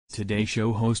Today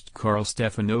Show host Karl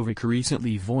Stefanovic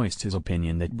recently voiced his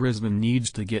opinion that Brisbane needs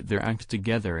to get their act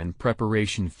together in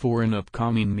preparation for an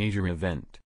upcoming major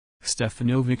event.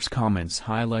 Stefanovic's comments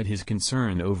highlight his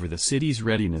concern over the city's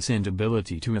readiness and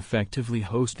ability to effectively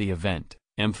host the event,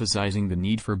 emphasizing the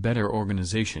need for better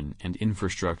organization and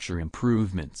infrastructure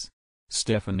improvements.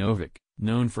 Stefanovic,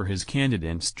 known for his candid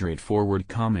and straightforward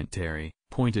commentary,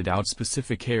 pointed out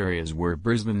specific areas where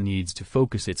Brisbane needs to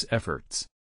focus its efforts.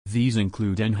 These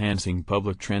include enhancing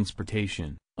public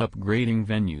transportation, upgrading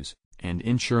venues, and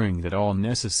ensuring that all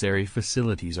necessary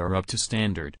facilities are up to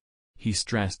standard. He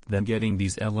stressed that getting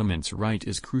these elements right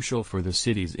is crucial for the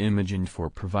city's image and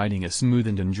for providing a smooth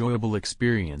and enjoyable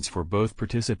experience for both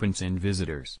participants and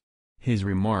visitors. His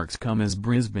remarks come as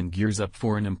Brisbane gears up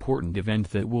for an important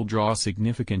event that will draw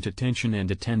significant attention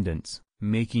and attendance,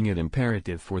 making it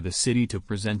imperative for the city to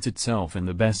present itself in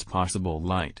the best possible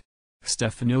light.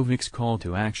 Stefanovic's call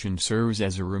to action serves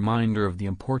as a reminder of the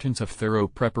importance of thorough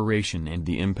preparation and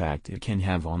the impact it can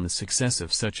have on the success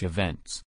of such events.